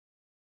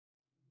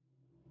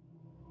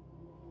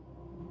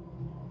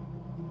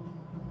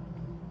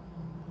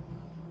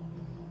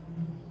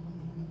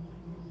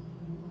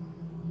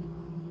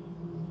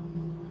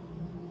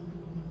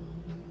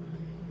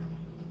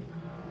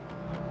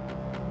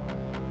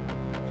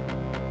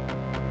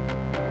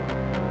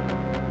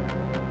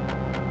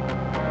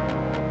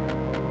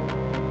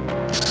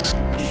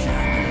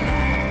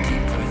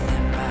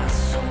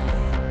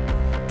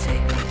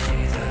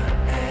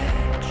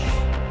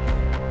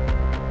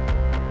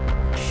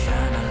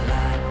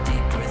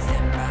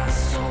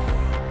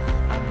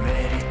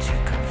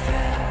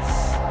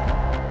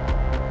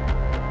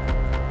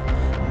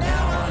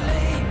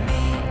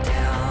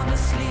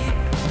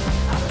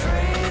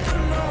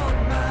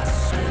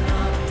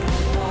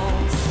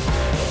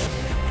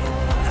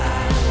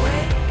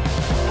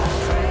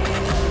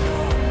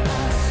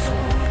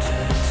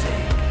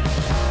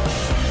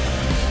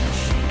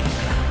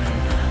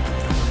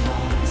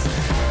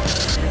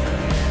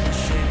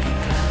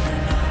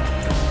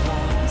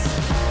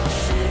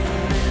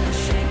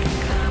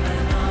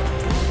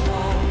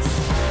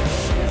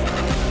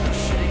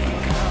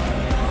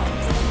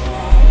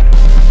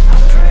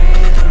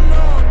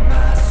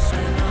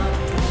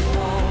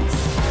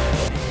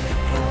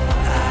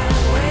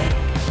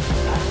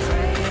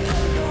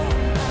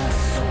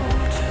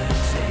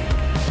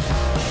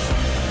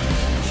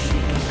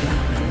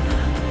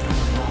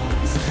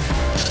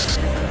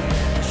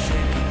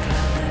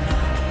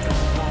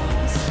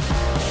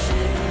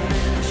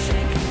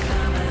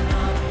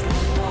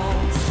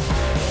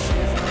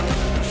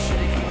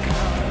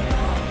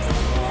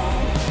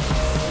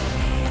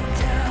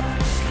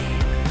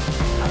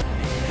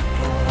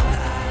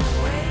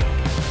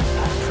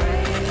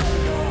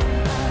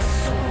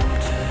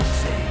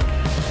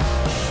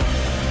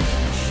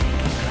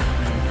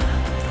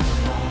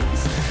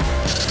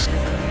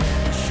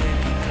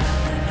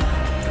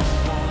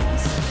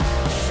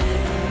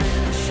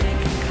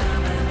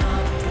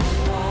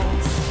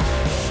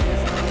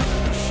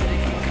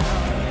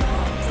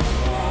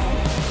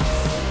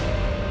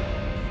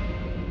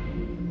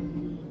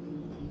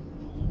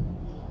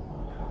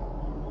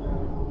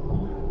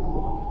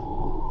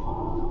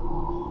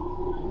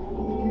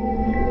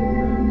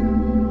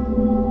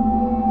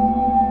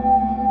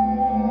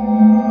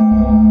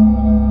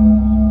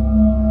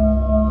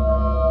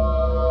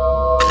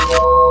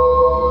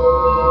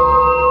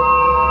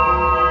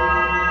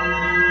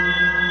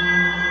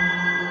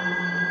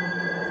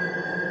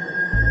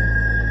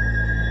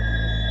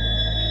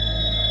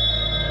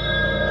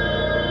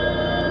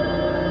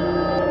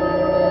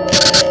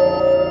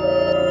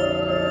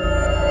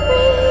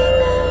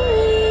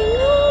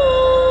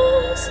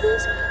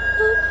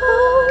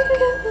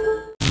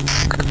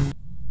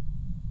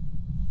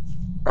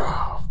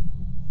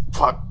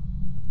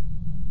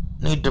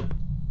need to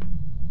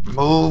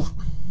move.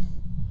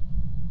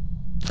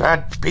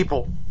 Bad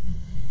people.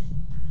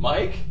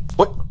 Mike?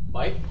 What?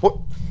 Mike? What?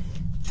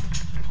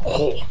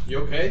 Oh. You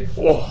okay?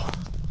 Oh.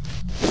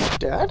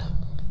 Dad?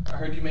 I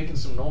heard you making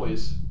some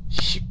noise.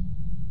 Shit.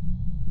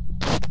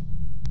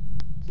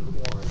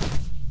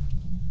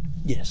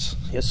 Yes,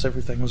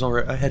 everything was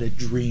alright. I had a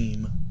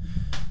dream.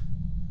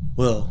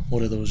 Well,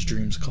 what are those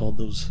dreams called?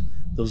 Those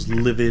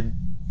livid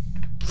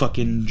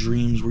fucking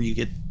dreams where you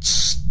get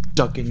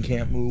stuck and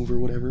can't move or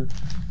whatever.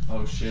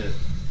 Oh shit.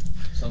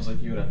 Sounds like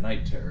you had a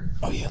night terror.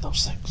 Oh yeah,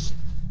 those things.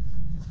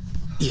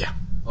 Yeah.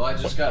 Well, I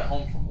just got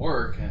home from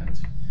work and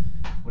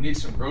we need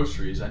some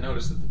groceries. I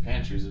noticed that the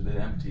pantry's a bit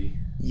empty.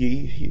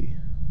 Yeah.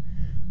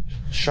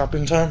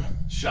 Shopping time?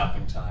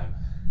 Shopping time.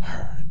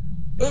 Alright.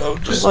 Oh,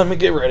 just let me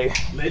get ready.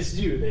 Let's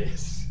do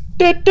this.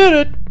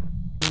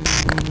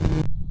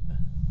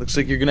 Looks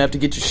like you're gonna have to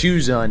get your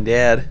shoes on,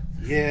 Dad.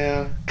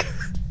 Yeah.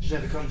 Just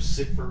had to come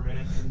sit for a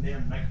minute, and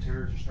damn neck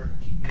terrors are starting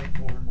to keep me up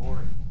more and more.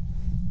 And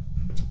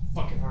it's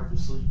fucking hard to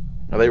sleep.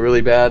 Are they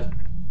really bad?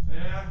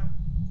 Yeah.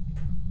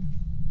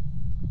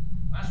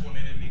 Last one,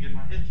 they didn't get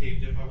my head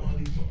caved in by one of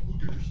these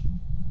hookers.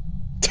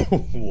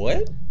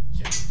 What?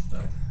 Yeah,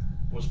 that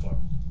was fun.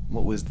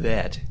 What was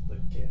that? The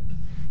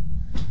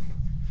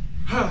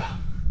cat.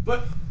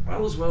 But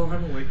all is well,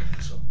 I'm awake,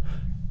 so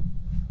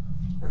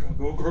we're gonna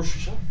go grocery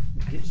shop,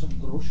 get some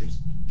groceries.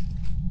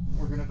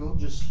 We're gonna go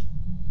just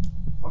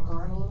fuck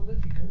around a little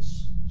bit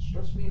because it's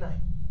supposed to be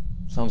night.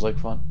 Sounds like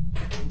fun.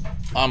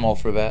 I'm all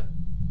for that.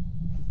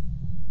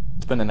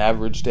 It's been an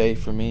average day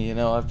for me, you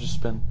know. I've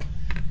just been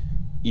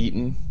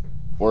eating,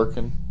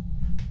 working,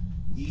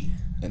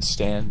 and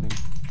standing.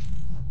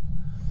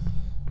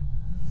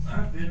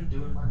 I've been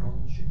doing my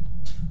normal shit.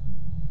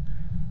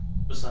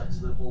 Besides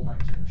the whole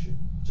night terror shit.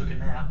 Took a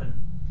nap and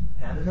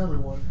had another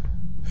one.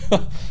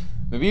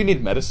 Maybe you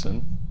need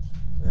medicine.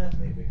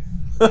 Maybe.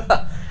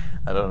 I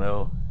don't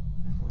know. I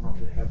don't know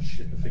if they have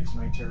shit to fix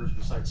night terrors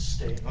besides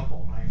staying up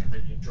all night and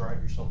then you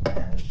drive yourself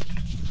mad.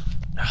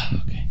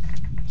 Okay.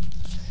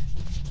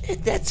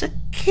 That's a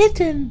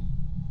kitten.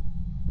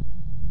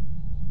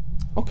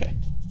 Okay,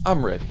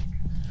 I'm ready.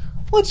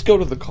 Let's go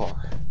to the car.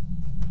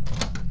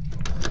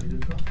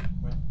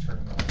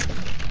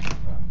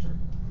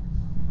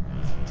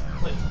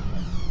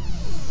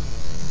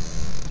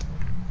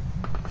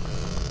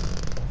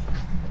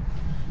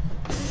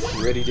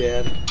 You ready,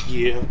 Dad?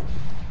 Yeah.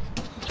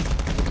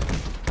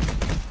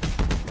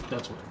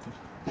 That's what I think.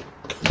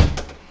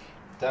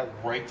 That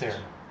right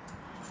there.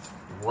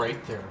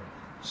 Right there.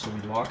 So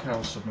we lock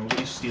house so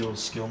nobody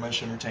steals Skill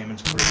Mesh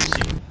Entertainment's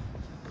crazy.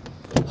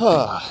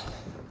 Ah,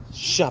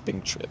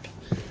 shopping trip.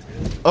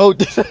 Oh,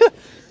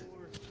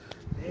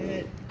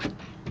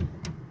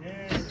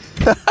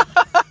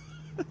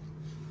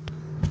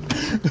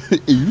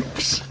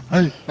 oops.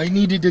 I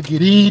needed to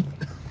get in.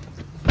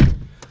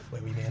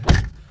 Let me in.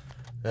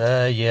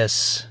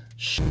 Yes.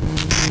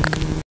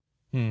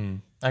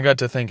 I got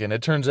to thinking.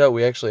 It turns out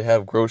we actually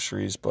have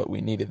groceries, but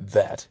we needed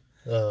that.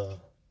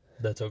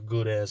 That's a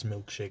good-ass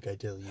milkshake, I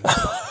tell you.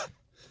 I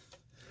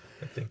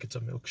think it's a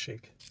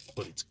milkshake,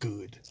 but it's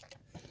good.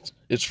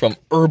 It's from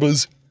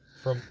Herba's.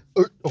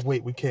 Oh,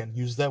 wait, we can't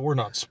use that. We're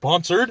not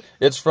sponsored.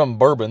 It's from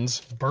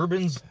Bourbon's.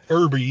 Bourbon's,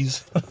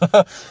 Herbies.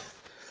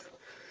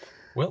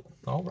 Well,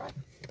 all right.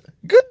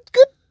 Good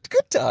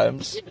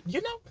times.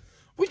 You know,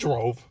 we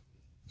drove.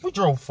 We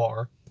drove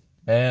far.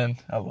 Man,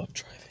 I love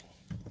driving.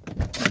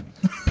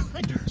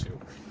 I do too.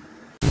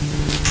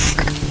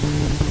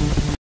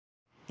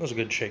 That was a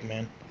good shake,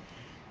 man.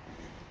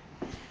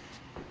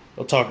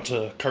 I'll talk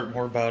to Kurt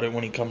more about it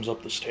when he comes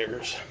up the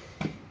stairs.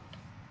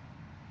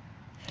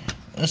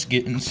 Let's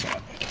get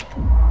inside.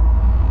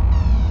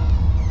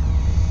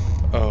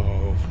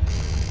 Oh,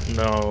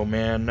 no,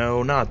 man,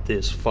 no, not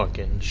this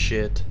fucking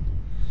shit.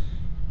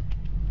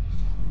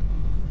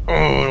 Oh,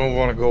 I don't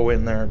want to go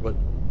in there, but...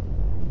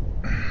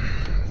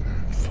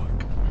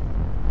 Fuck.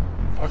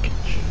 Fucking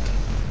shit.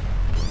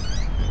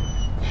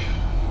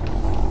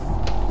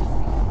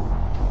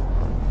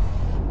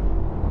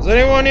 Is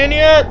anyone in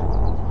yet?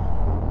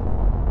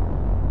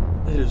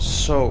 It is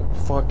so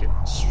fucking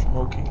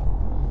smoky. Wait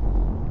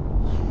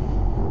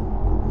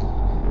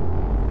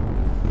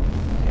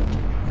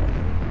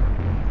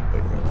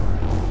a minute.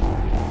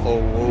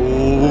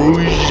 Oh,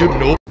 shit,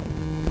 no.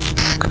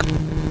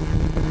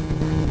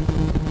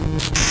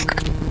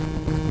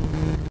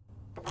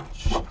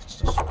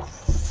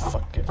 Jesus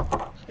fucking...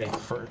 Hey,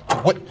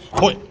 what?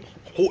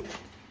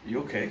 You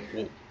okay?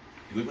 Whoa. You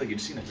look like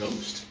you'd seen a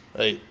ghost.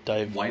 Hey,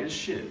 Dave. White as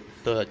shit.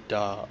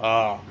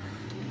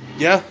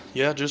 Yeah,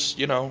 just,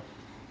 you know.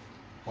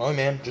 Well,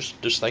 man,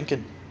 just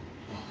thinking.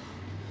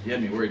 You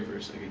had me worried for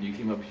a second. You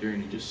came up here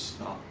and you just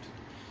stopped.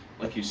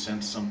 Like you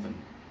sensed something.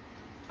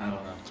 I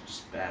don't know.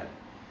 Just bad.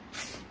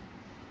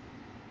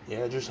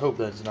 Yeah, I just hope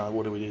that's not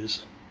what it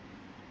is.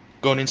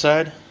 Going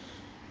inside?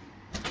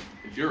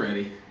 If you're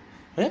ready.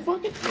 Yeah,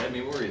 fuck it. You had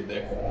me worried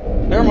there.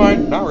 Never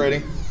mind, not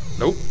ready.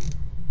 Nope.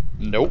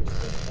 What the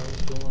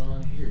hell's going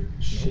on here?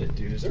 Shit,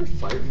 dude, is there a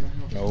fire in the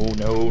house?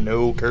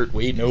 No, Kurt,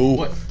 wait, no.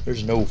 What?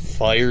 There's no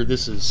fire.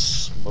 This is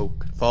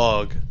smoke.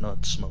 Fog,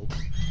 not smoke.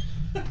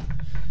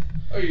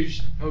 Are you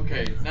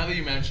okay, now that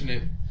you mention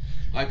it,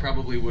 I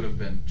probably would have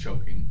been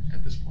choking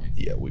at this point.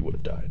 Yeah, we would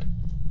have died.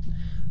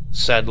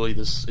 Sadly,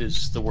 this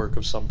is the work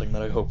of something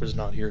that I hope is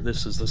not here.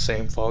 This is the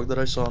same fog that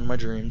I saw in my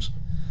dreams.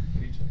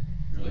 What are you talking?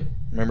 Really?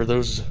 Remember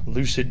those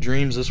lucid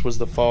dreams? This was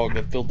the fog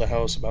that filled the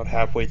house about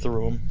halfway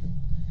through them.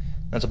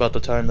 That's about the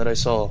time that I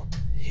saw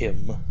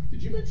him.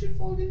 Did you mention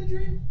fog in the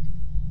dream?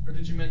 Or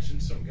did you mention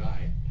some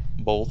guy?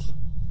 Both.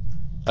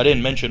 I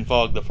didn't mention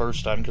fog the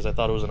first time because I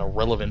thought it was an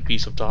irrelevant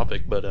piece of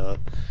topic, but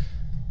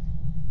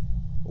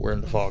we're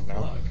in the fog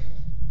now. Fog.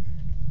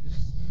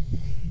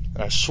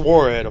 And I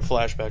swore I had a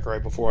flashback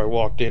right before I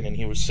walked in and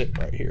he was sitting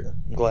right here.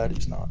 I'm glad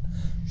he's not.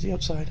 Is he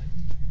outside?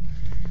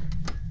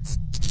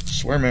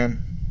 Swear,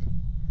 man.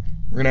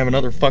 We're gonna have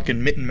another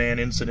fucking Mitten Man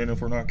incident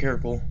if we're not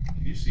careful.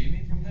 Can you see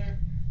me from there?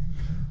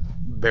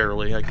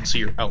 Barely. I can see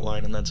your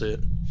outline and that's it.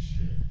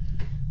 Shit.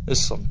 This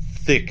is some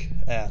thick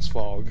ass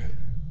fog.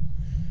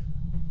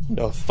 Who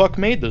the fuck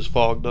made this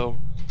fog though?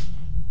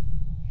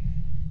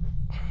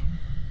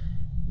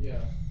 Yeah.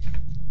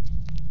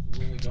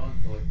 We've only gone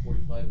for like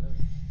 45 minutes.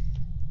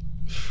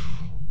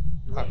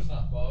 Your room's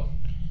not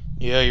fogged.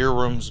 Yeah, your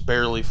room's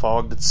barely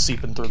fogged. It's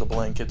seeping through the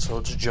blanket, so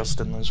it's just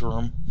in this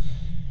room.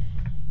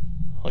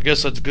 I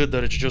guess that's good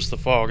that it's just the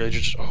fog. I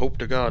just hope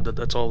to God that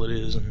that's all it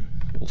is, and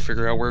we'll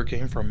figure out where it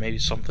came from. Maybe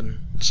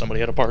somebody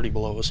had a party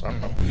below us. I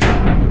don't know.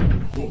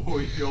 Oh,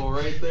 you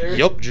alright there?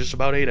 Yup, just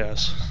about ate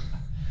ass.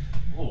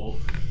 Oh.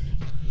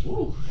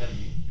 Ooh,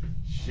 heavy.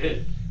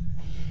 Shit.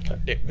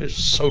 God damn, it's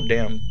so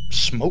damn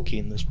smoky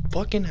in this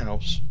fucking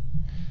house.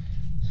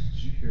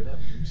 Did you hear that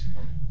weird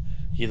sound?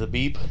 Hear the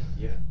beep?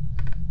 Yeah.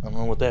 I don't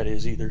know what that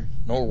is either,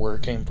 nor where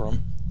it came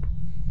from.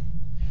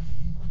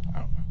 I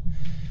don't know.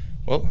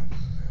 Well,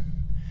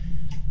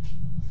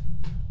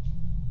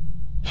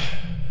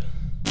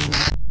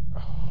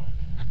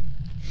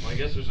 I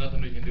guess there's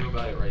nothing we can do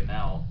about it right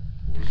now.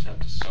 We'll just have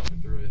to suffer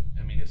through it.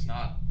 I mean, it's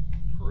not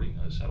hurting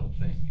us, I don't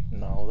think.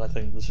 no, I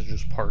think this is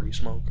just party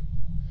smoke.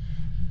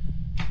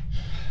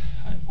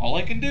 All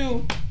I can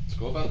do is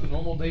go about the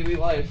normal daily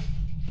life.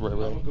 Right, I'm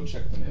gonna go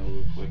check the mail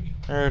real quick.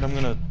 Alright, I'm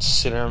gonna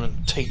sit down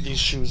and take these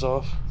shoes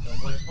off.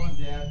 Sounds like fun,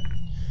 Dad.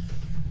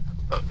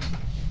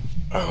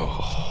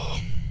 Oh.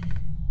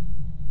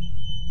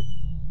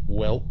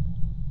 Well.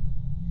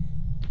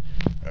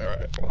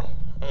 Alright, well,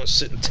 I'm gonna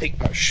sit and take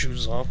my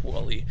shoes off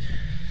while he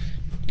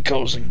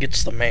goes and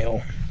gets the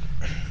mail.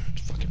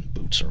 Fucking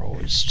boots are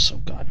always so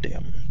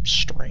goddamn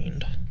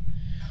strained.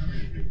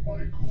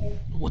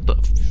 What the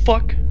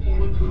fuck?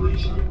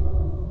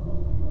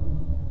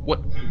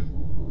 What?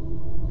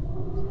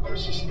 I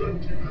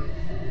suspect you have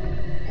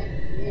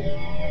a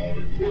lot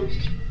of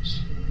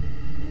questions.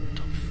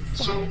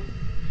 So,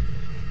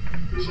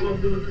 here's what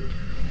I'm gonna do.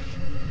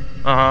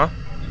 Uh-huh.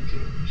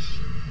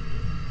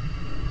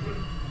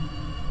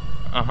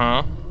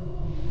 Uh-huh.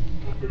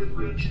 I'm gonna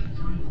grant you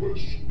 3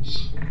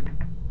 questions.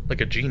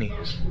 Like a genie.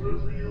 Ask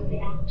whatever you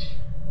want.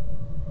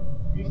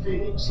 We'll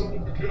fill in some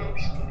of the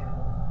gaps there.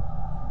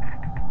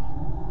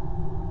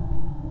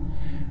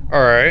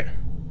 Alright.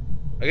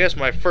 I guess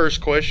my first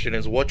question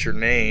is, what's your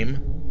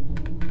name?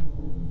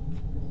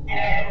 I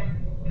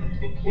am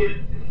the plague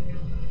vendor.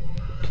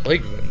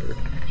 Plague vendor?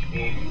 12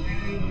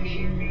 years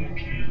unknown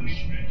to your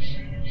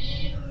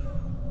species.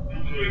 You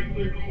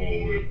kindly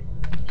call it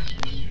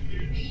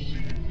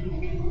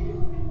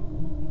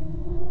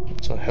CHC-50.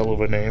 That's a hell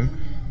of a name.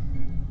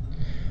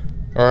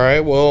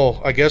 Alright,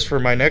 well, I guess for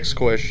my next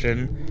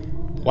question,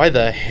 why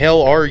the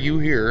hell are you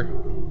here?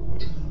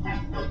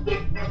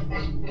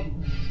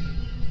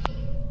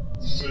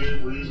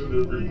 Same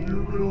reason every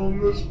human on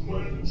this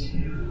planet's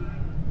here.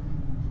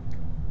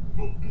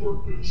 A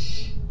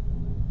purpose.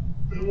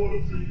 They want to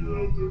figure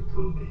out their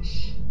purpose.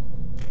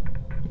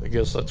 I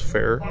guess that's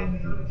fair. I'm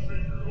here to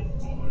figure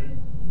out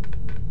mine.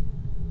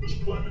 This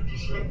planet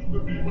just happened to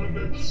be my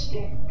next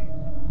stop.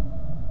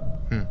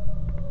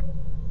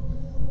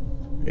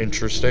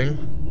 Interesting.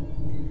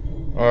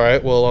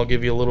 Alright, well, I'll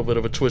give you a little bit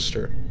of a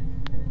twister.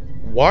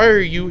 Why are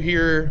you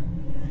here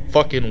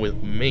fucking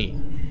with me?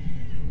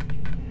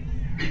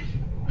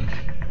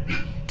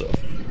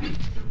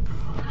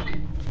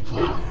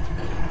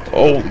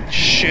 Holy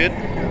shit.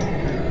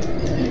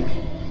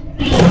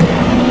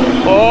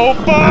 Oh,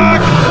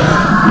 fuck!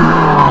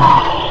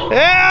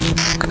 Yeah!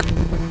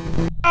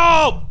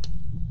 Oh!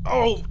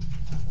 Oh,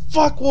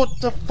 fuck, what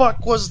the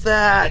fuck was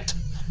that?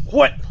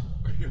 What?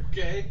 Are you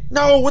okay?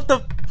 No, what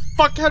the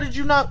fuck? How did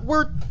you not?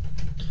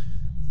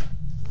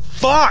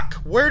 Fuck!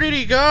 Where did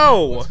he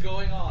go? What's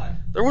going on?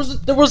 There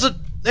was a,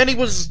 and he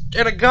was,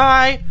 and a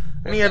guy,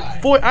 and he What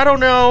had guy? I don't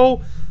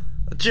know,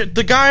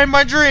 the guy in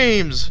my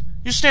dreams.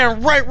 You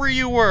stand right where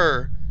you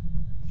were.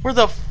 Where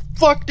the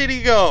fuck did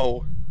he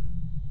go?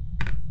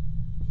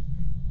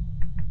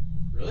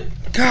 Really?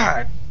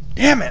 God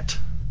damn it!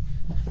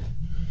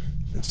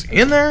 Is he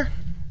in there?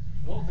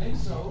 I don't think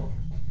so.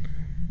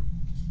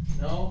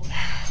 No.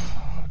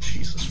 Oh,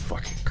 Jesus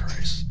fucking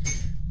Christ.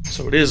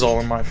 So it is all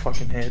in my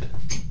fucking head.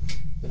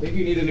 I think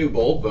you need a new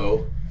bulb,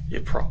 though. Yeah,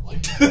 probably.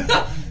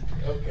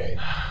 Okay.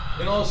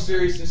 In all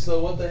seriousness,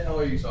 though, what the hell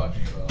are you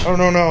talking about? Oh,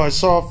 no. I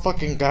saw a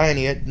fucking guy and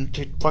he had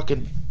to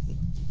fucking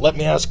let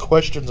me ask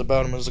questions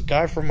about him. It was a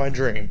guy from my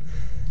dream.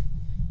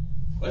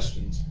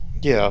 Questions?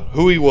 Yeah,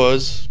 who he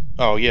was.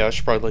 Oh, yeah, I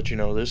should probably let you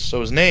know this. So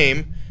his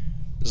name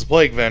is the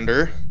Plague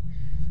Vendor.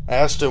 I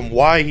asked him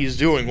why he's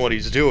doing what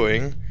he's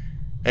doing,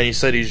 and he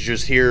said he's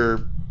just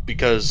here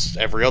because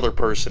every other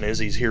person is.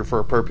 He's here for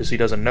a purpose he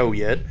doesn't know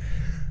yet.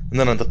 And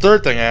then the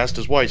third thing I asked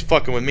is why he's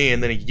fucking with me,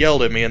 and then he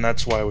yelled at me, and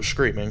that's why I was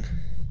screaming.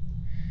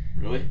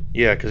 Really?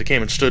 Yeah, because he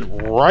came and stood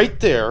right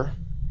there,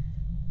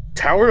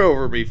 towered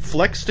over me,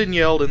 flexed and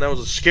yelled, and that was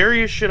the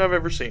scariest shit I've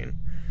ever seen.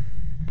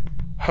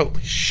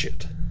 Holy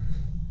shit.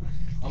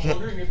 I'm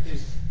wondering if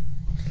these...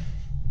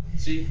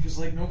 See, because,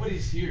 like,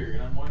 nobody's here,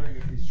 and I'm wondering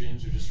if these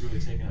dreams are just really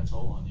taking a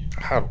toll on you.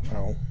 I don't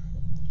know.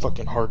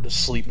 Fucking hard to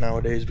sleep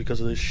nowadays because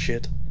of this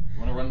shit. You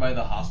want to run by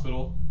the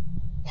hospital?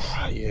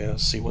 Yeah,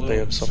 see what A they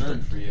little have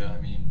concerned something. for you,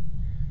 I mean...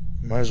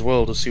 Might as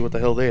well to see what the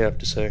hell they have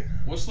to say.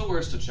 What's the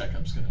worst a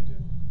checkup's gonna do?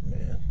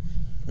 Yeah,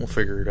 we'll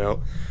figure it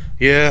out.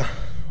 Yeah,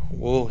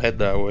 we'll head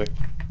that way.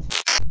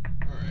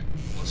 Alright,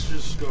 let's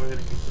just go ahead and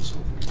get this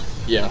over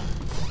with. Yeah.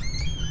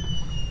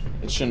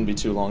 It shouldn't be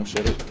too long,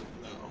 should it?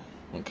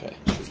 No. Okay.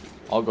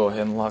 I'll go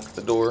ahead and lock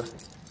the door.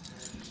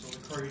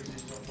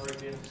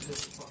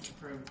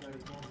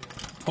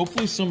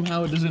 Hopefully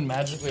somehow it doesn't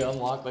magically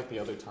unlock like the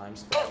other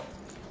times.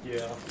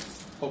 Yeah,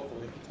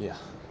 hopefully. Yeah.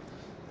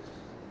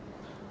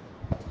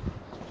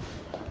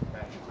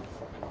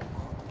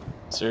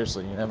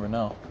 Seriously, you never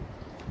know.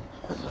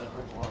 There's a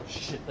lot of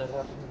shit that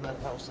happened in that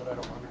house that I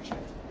don't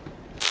understand.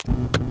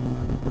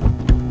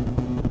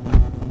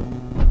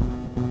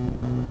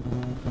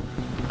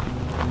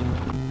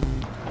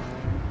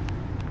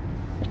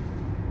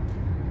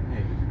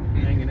 Hey,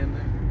 you hanging in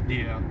there?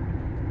 Yeah,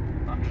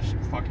 I'm just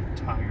fucking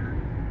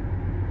tired.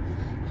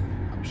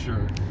 I'm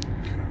sure.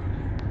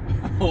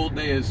 A whole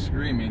day of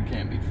screaming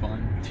can't be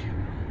fun.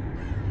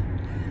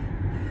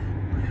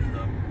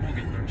 We'll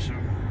get there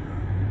soon.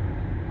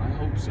 I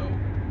hope so.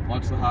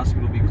 Watch the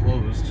hospital be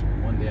closed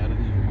one day out of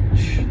the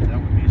year. That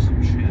would be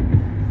some shit.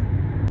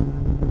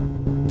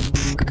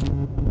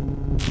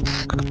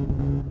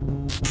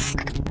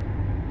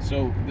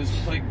 So, this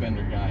plague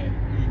vendor guy,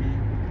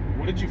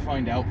 what did you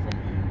find out from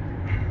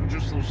him?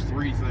 Just those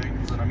three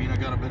things, and I mean, I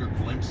got a better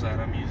glimpse at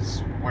him.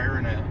 He's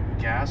wearing a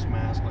gas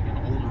mask, like an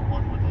older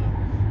one with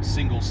a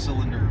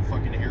single-cylinder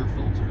fucking air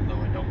filter, though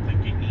I don't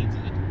think he needs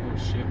it. Oh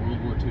shit, World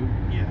War II?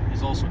 Yeah,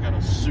 he's also got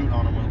a suit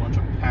on him with a bunch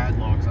of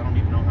padlocks. I don't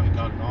even know how he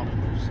got it on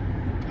him. Those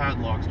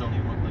padlocks don't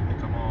even look like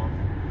they come off.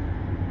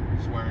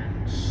 He's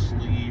wearing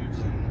sleeves,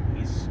 and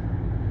he's...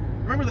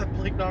 Remember that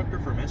plague doctor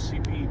from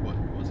SCP? What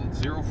was it,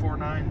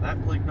 049?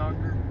 That plague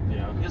doctor?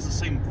 Yeah. He has the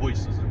same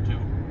voice as him, too.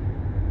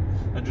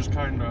 And just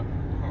kind of...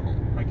 Oh,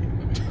 I can't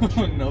believe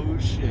it. No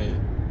shit.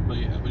 But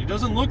yeah, but he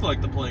doesn't look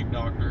like the plague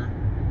doctor.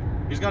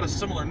 He's got a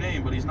similar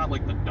name, but he's not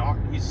like the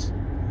doctor.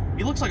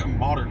 He looks like a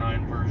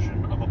modernized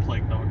version of a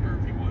plague doctor,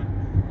 if you would.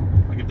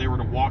 Like if they were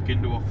to walk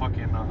into a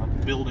fucking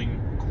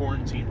building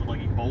quarantined with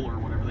like Ebola or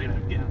whatever, they'd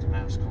have gas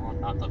masks on,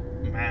 not the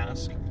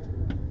mask.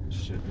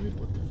 Shit, dude,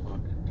 what the fuck?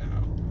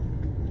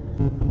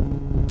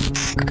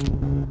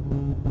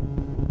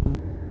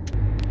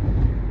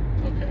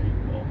 Okay,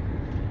 well,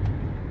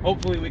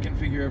 hopefully we can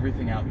figure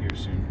everything out here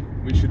soon.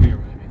 We should be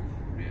arriving.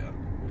 Yeah,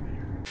 we'll be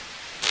here.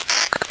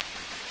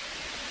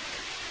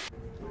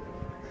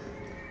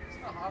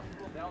 Isn't the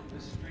hospital down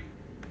this street?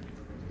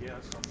 Yeah,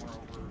 somewhere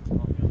over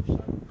on the other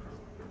side of the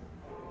road.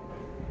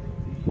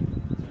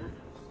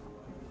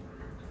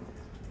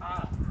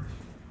 Ah!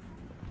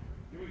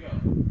 Here we go.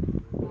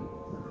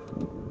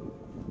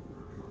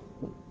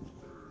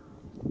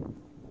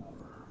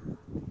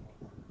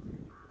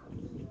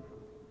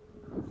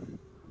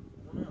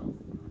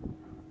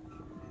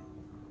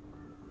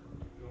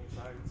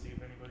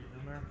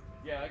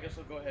 Yeah, I guess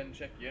I'll go ahead and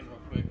check you in real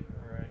quick.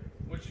 Alright.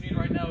 What you need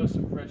right now is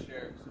some fresh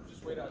air, so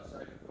just wait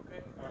outside,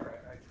 okay?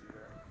 Alright, I can do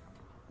that.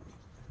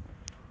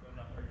 I'm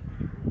not hurting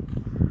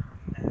you.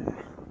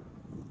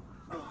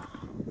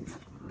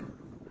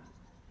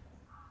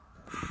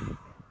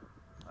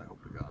 I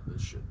hope to God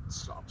this shit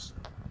stops.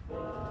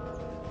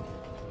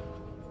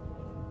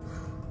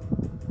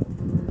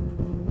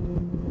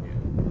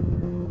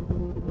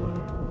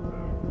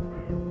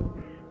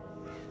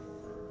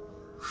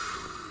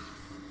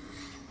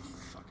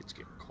 Fuck, it's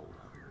getting cold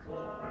out here.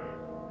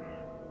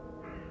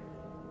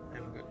 I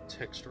haven't got a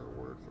text or a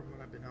word from him.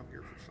 I've been out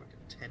here for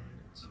fucking 10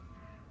 minutes.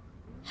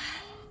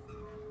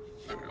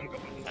 Alright, I'm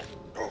going back.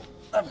 Oh,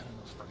 I'm in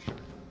this fresh air.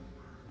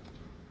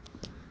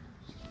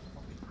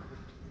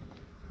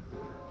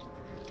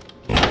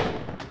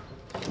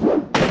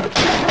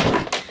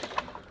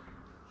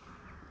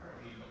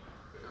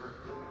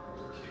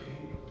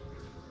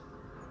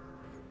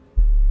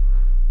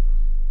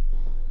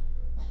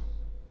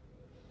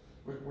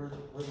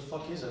 Where the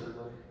fuck is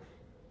everybody?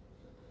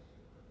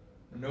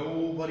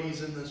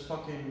 Nobody's in this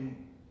fucking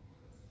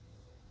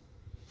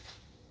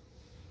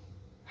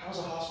How's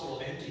the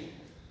hospital empty?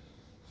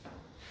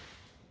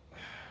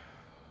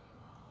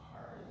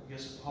 Alright, I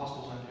guess if the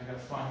hospital's empty, I gotta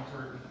find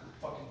Kurt and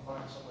fucking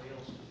find somebody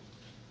else.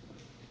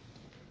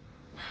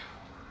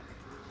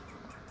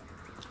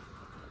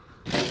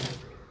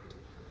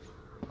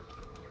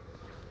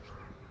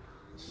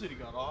 The city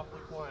got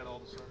awfully quiet all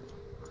of a sudden.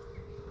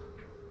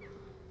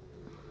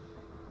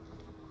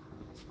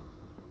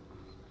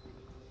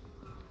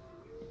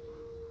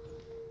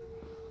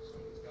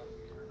 Somebody's gotta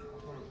be here. I'll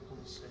go to the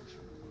police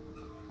station.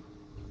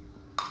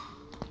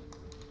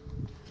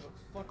 What the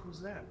fuck was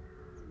that?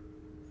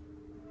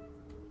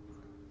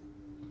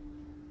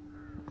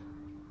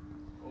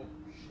 Oh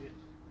shit.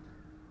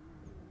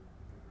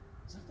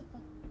 Is that the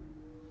fuck?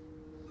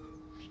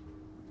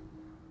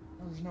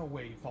 There's no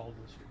way you followed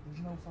this.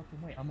 There's no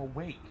fucking way. I'm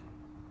awake.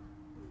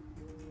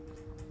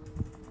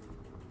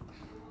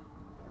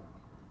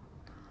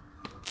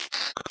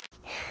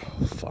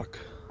 Oh, fuck.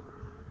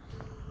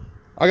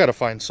 I gotta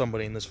find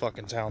somebody in this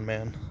fucking town,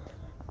 man.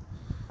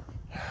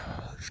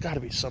 There's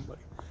gotta be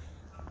somebody.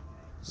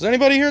 Is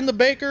anybody here in the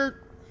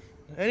baker?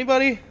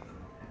 Anybody?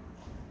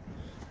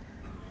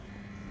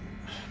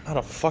 Not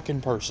a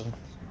fucking person.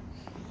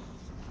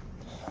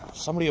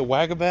 Somebody a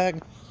wag a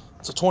bag?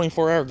 It's a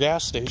 24-hour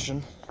gas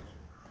station.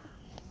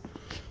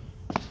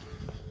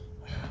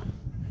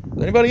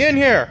 Is anybody in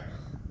here?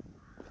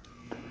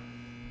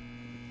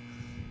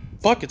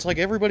 Fuck, it's like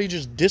everybody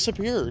just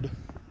disappeared.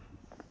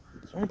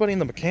 Is anybody in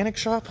the mechanic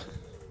shop?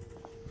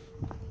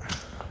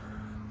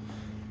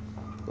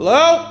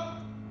 Hello?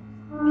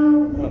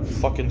 Not a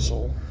fucking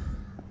soul.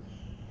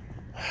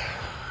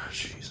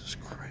 Jesus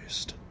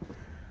Christ.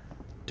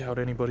 Doubt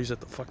anybody's at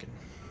the fucking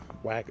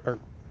wag or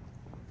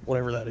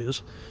whatever that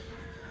is.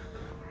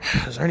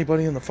 Is there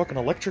anybody in the fucking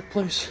electric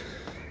place?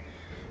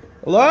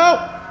 Hello?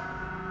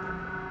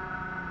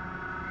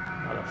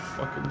 Not a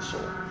fucking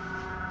soul.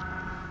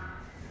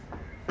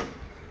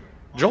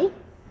 Joel?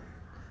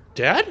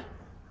 Dad?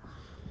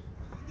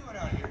 What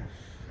are you doing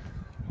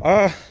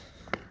out here?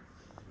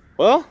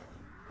 Well,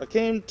 I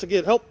came to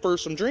get help for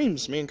some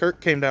dreams. Me and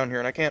Kurt came down here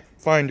and I can't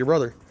find your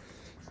brother.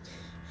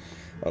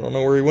 I don't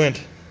know where he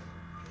went.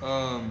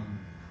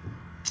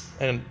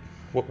 And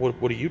what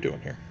are you doing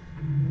here?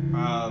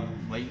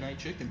 Late night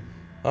chicken.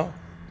 Oh.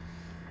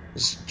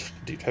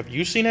 Dude, have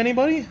you seen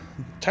anybody?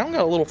 Town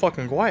got a little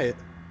fucking quiet.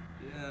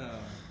 Yeah,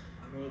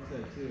 I noticed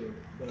that too.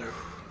 But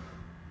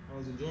I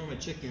was enjoying my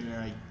chicken and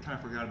I kind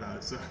of forgot about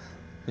it, so.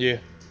 Yeah.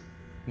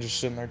 Just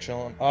sitting there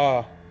chilling.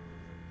 Well,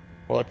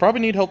 I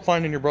probably need help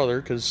finding your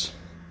brother, because,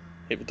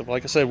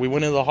 like I said, we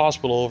went into the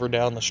hospital over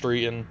down the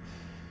street and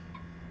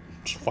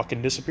just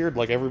fucking disappeared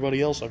like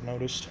everybody else I've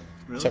noticed.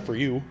 Really? Except for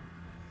you.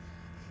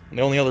 And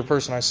the only other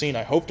person I seen,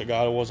 I hope to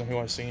God it wasn't who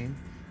I seen.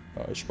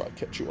 I should probably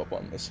catch you up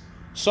on this.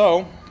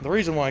 So, the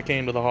reason why I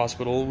came to the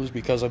hospital was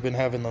because I've been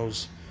having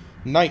those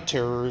night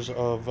terrors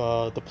of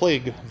the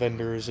plague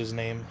vendor is his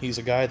name. He's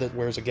a guy that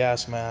wears a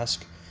gas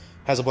mask,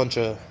 has a bunch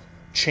of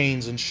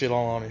chains and shit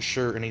all on his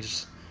shirt, and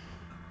he's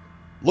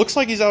looks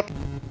like he's out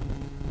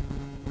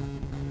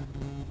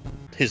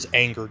his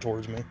anger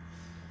towards me.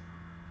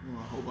 Well,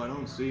 I hope I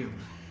don't see him.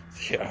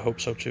 Yeah, I hope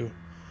so too.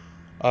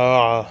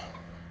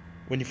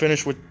 When you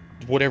finish with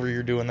whatever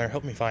you're doing there,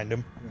 help me find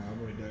him. No, I'm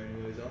gonna die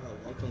anyways.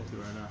 I'll come with you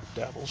right now.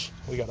 Dabbles.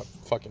 We gotta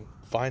fucking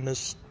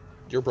find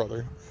your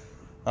brother.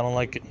 I don't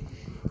like it.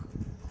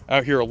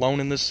 Out here alone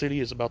in this city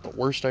is about the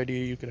worst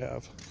idea you could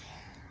have.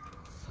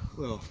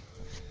 Well,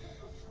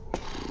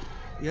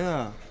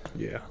 yeah.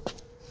 Yeah.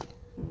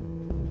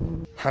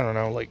 I don't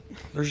know, like,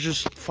 there's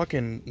just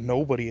fucking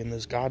nobody in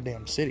this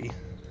goddamn city.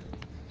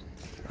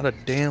 Not a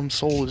damn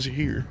soul is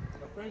here.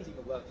 My friends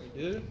even left me,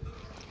 dude.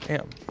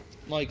 Damn.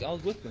 Like, I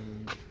was with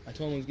them. And I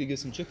told them I was gonna get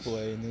some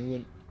Chick-fil-A, and they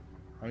went,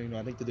 I don't even know,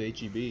 I think to the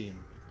H-E-B. And...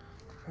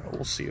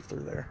 We'll see if they're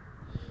there.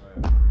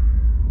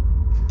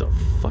 The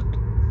fuck?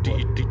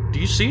 Do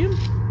you see him?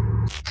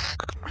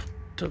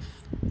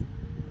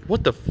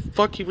 What the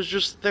fuck? He was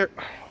just there.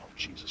 Oh,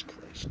 Jesus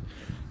Christ.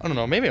 I don't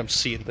know, maybe I'm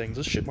seeing things.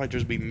 This shit might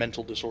just be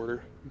mental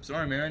disorder. I'm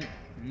sorry, man.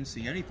 I didn't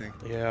see anything.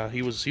 Yeah,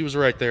 he was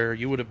right there.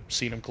 You would have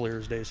seen him clear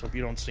as day, so if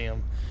you don't see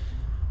him,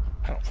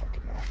 I don't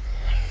fucking know.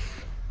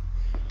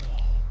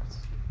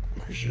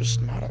 There's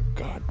just not a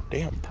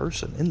goddamn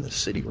person in the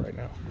city right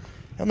now.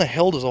 How in the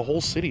hell does a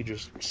whole city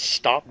just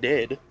stop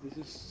dead? This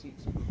is some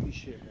spooky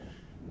shit, man.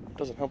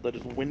 Doesn't help that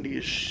it's windy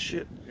as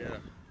shit. Yeah.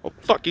 Oh,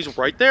 fuck, he's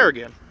right there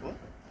again. What?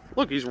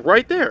 Look, he's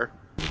right there.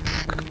 What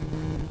are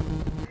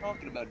you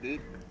talking about,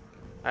 dude?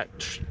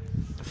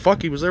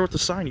 Fuck, he was there with the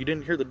sign. You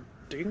didn't hear the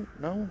ding?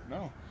 No?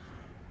 No.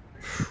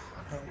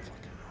 I don't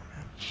fucking know,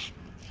 man.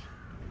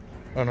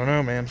 I don't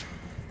know, man.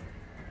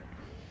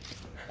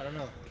 I don't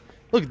know.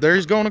 Look, there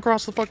he's going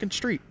across the fucking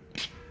street.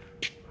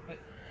 What?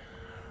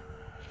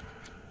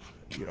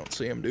 You don't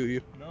see him, do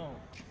you? No.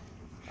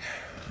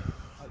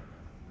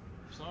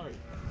 Sorry.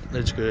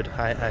 It's good.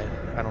 I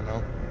don't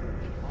know.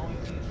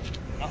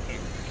 Nothing.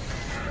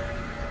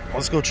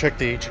 Let's go check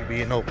the HEB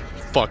and oh,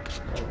 fuck.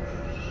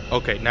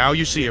 Okay, now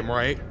you see him,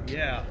 right?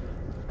 Yeah.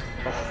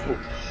 Oh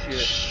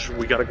shit.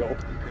 We gotta go.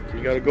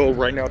 We gotta go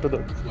right now to the...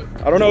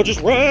 I don't know, just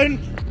run!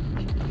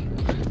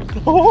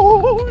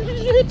 Oh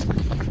shit!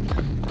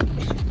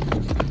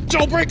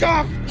 Joe, break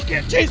off! You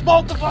can't chase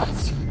both of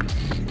us!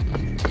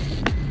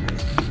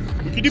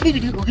 Boogity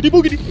boogity, boogity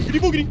boogity, boogity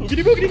boogity,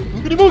 boogity boogity,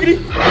 boogity boogity!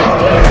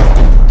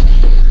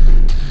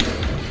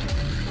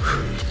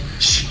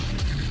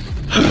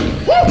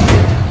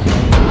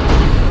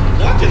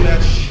 Blocking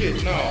that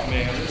shit, no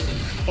man, this is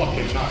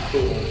fucking not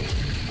cool.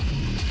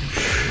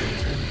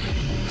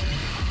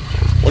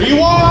 What do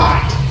you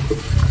want?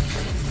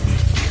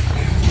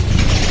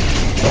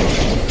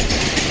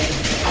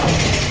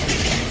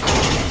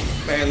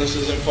 Man, this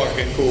isn't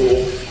fucking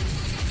cool.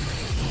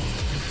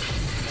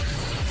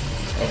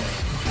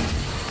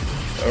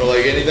 I don't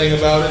like anything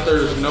about it.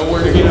 There's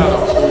nowhere to get out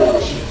of.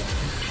 Holy shit.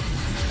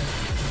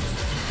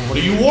 What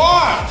do you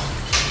want?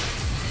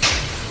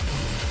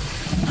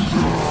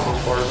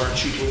 Those bars aren't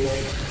cheap anymore.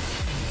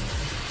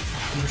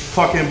 There's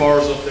fucking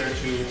bars up there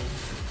too.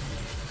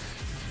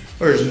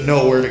 There's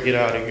nowhere to get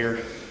out of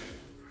here.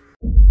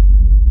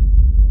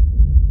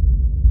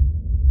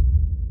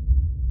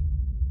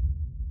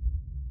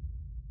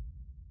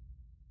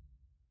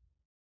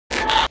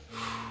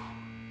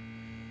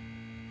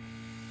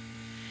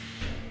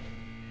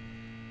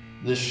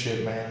 This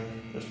shit, man,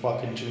 is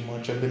fucking too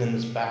much. I've been in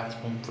this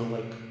bathroom for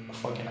like a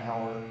fucking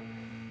hour.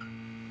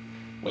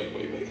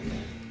 Wait.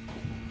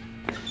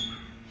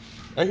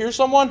 I hear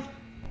someone?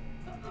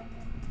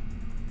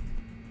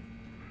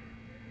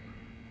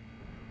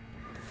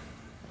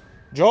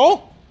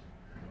 Joel?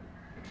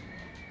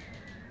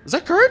 Is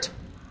that Kurt?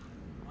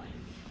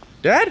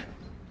 Dad?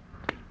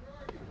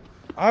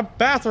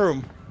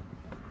 Bathroom.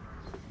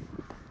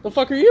 The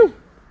fuck are you?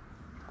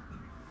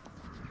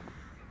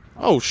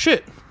 Oh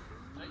shit.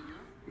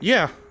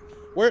 Yeah.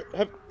 Where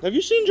have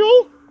you seen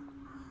Joel?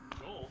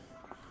 Joel?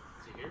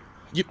 Is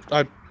he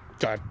here?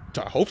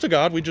 I hope to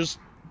God we just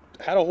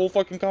had a whole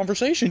fucking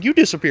conversation. You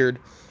disappeared.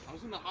 I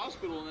was in the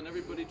hospital and then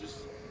everybody just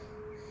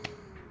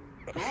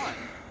gone.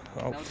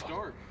 Oh, now it's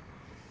dark.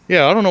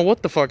 Yeah, I don't know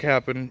what the fuck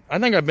happened. I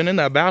think I've been in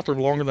that bathroom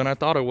longer than I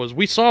thought it was.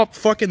 We saw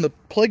fucking the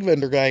plague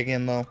vendor guy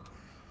again, though.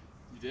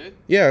 You did?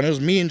 Yeah, and it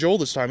was me and Joel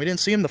this time. We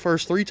didn't see him the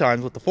first 3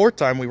 times, but the 4th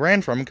time we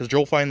ran from him because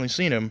Joel finally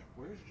seen him.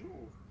 Where's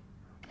Joel?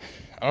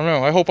 I don't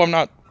know. I hope I'm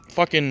not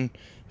fucking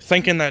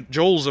thinking that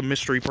Joel's a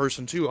mystery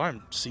person, too.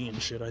 I'm seeing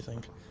shit, I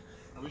think.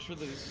 Are we sure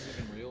that this is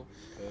even real?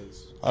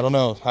 Because I don't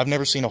know. I've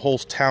never seen a whole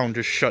town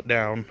just shut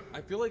down.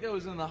 I feel like I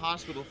was in the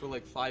hospital for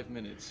like 5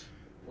 minutes.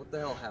 What the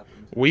hell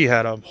happened? We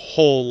had a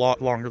whole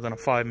lot longer than a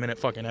 5-minute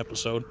fucking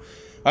episode.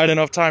 I had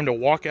enough time to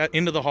walk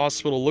into the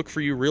hospital, look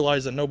for you,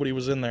 realize that nobody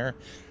was in there.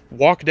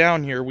 Walk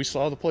down here, we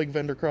saw the plague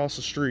vendor across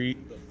the street.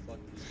 Who the fuck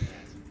is that?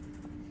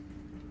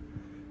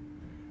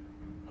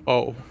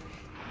 Oh.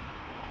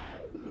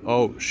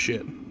 Oh,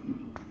 shit.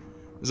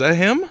 Is that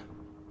him?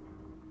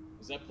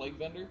 Is that plague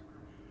vendor?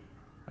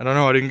 I don't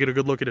know, I didn't get a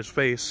good look at his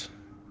face.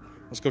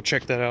 Let's go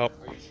check that out.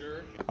 Are you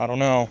sure? I don't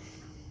know.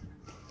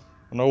 I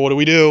don't know, what do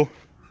we do?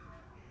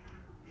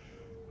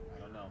 I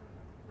don't know.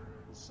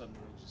 Suddenly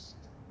just...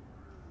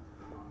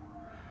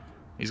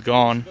 He's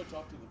gone. Go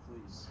talk to the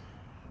police.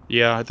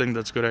 Yeah, I think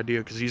that's a good idea,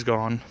 because he's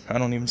gone. I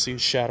don't even see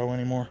his shadow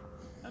anymore.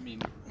 I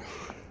mean,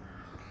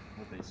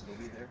 will they still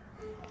be there?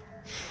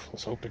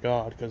 Let's hope to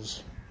God,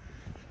 because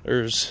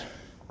there's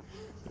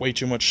way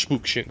too much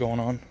spook shit going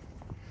on.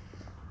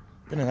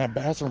 Been in that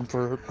bathroom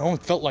for, it only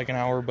felt like an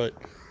hour, but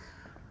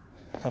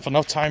if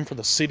enough time for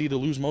the city to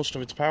lose most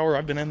of its power,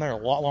 I've been in there a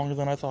lot longer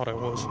than I thought I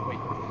was. Wait.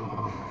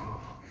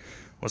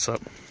 What's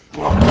up?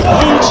 Oh,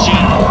 shit!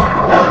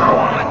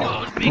 I know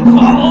I was being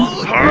followed!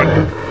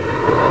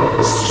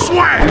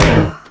 Swag!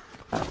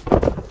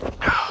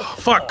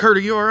 Fuck, Kurt, are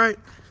you alright?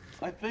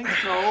 I think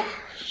so.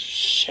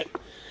 Shit.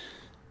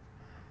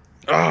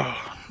 Oh,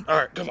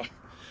 alright, come on.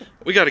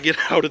 We gotta get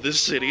out of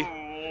this city.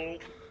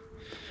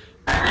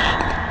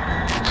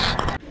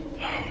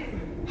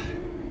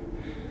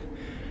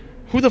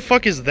 Who the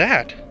fuck is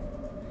that?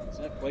 Is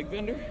that plague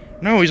vendor?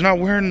 No, he's not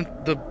wearing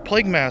the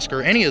plague mask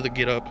or any of the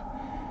get-up.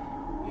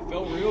 He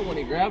felt real when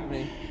he grabbed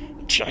me.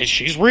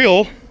 She's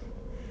real.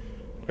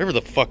 Whatever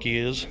the fuck he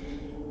is.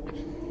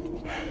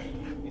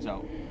 He's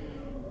out.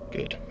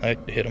 Good. I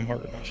hit him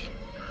hard enough.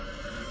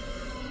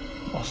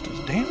 Lost his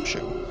damn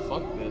shoe.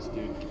 Fuck this,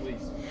 dude.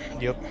 Please.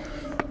 Yep.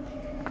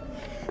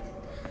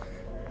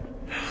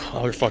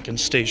 Our fucking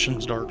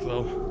station's dark,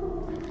 though.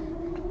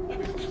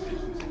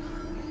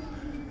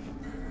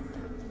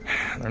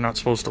 They're not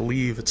supposed to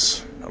leave.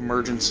 It's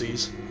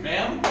emergencies.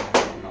 Ma'am?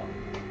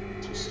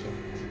 Just,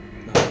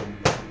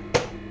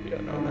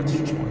 yeah, no, that's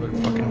just one of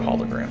their fucking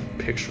hologram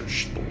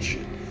pictures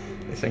bullshit.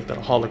 They think that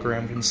a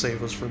hologram can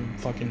save us from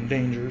fucking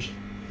dangers.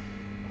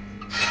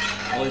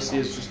 All I see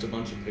is just a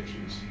bunch of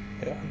pictures.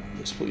 Yeah,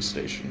 this police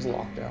station's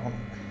locked down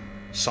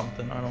or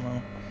something, I don't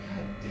know.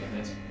 God damn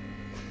it.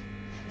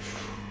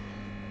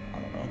 I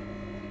don't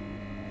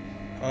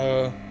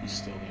know. He's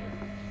still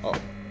there. Oh.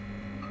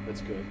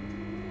 That's good.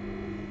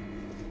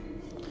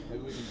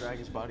 Maybe we can drag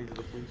his body to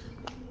the police.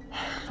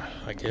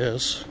 I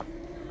guess.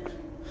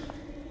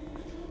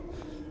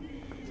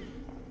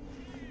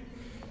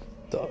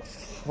 The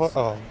fuck?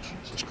 Oh,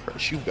 Jesus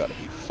Christ. You gotta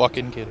be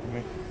fucking kidding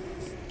me.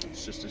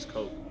 It's just his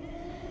coat.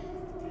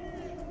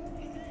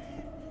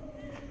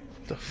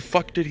 The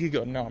fuck did he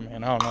go? No,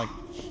 man, I don't like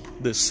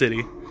this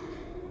city.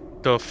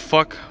 The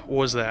fuck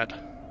was that?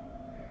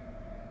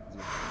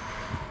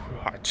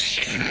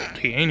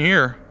 He ain't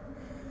here.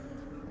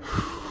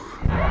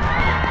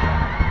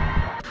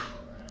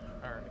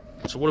 Alright,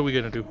 so what are we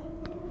gonna do?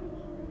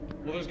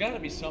 Well, there's gotta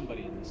be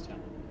somebody in this town.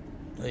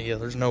 Yeah,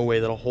 there's no way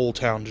that a whole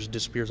town just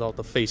disappears off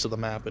the face of the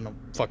map in a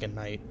fucking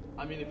night.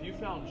 I mean, if you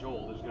found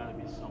Joel, there's gotta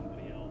be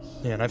somebody else.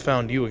 Yeah, and I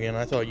found you again.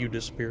 I thought you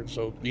disappeared,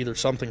 so either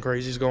something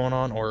crazy's going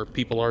on, or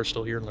people are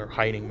still here and they're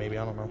hiding, maybe,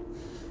 I don't know.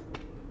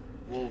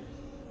 Well,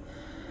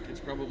 it's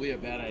probably a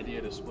bad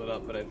idea to split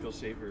up, but I'd feel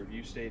safer if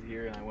you stayed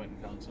here and I went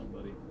and found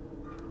somebody.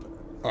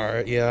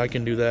 Alright, yeah, I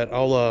can do that.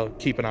 I'll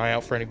keep an eye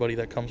out for anybody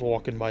that comes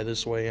walking by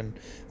this way, and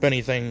if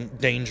anything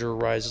danger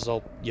arises,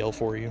 I'll yell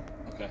for you.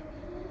 Okay.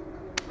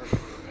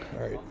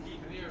 Alright.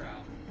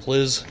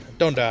 Please,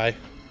 don't die.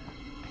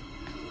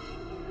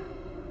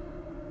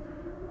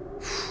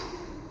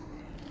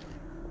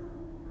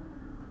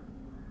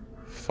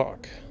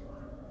 Fuck.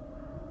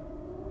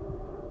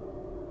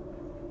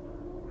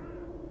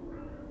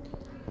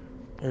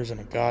 There isn't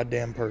a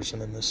goddamn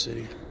person in this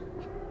city.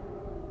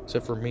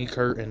 Except for me,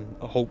 Kurt, and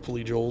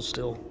hopefully Joel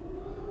still.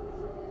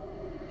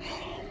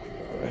 Oh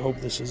my God, I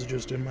hope this is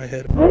just in my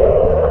head.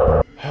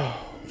 Oh,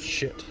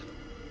 shit.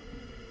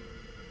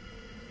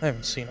 I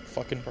haven't seen a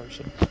fucking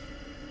person.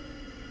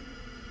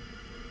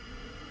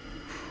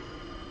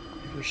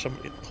 Maybe there's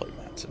somebody in Clay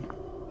Matson.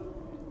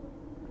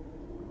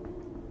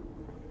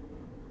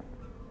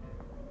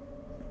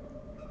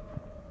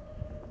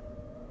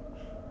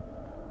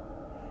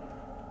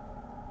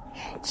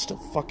 It still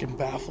fucking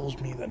baffles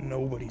me that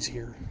nobody's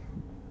here.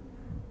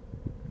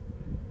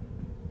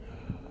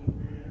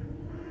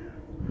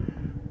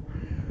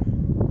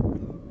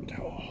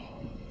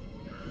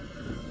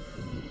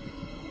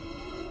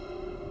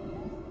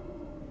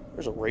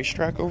 There's a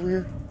racetrack over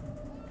here.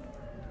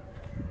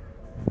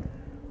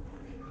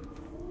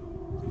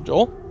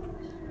 Joel?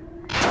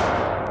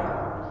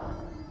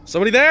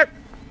 Somebody there?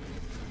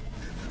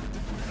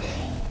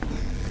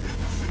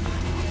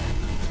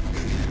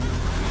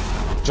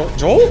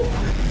 Joel?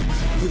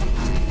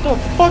 What the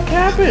fuck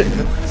happened?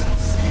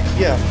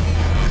 Yeah.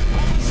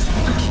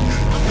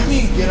 Let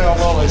me get out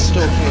while I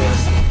still can.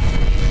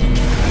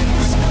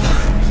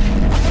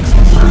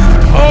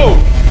 Oh!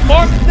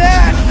 Fuck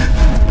that!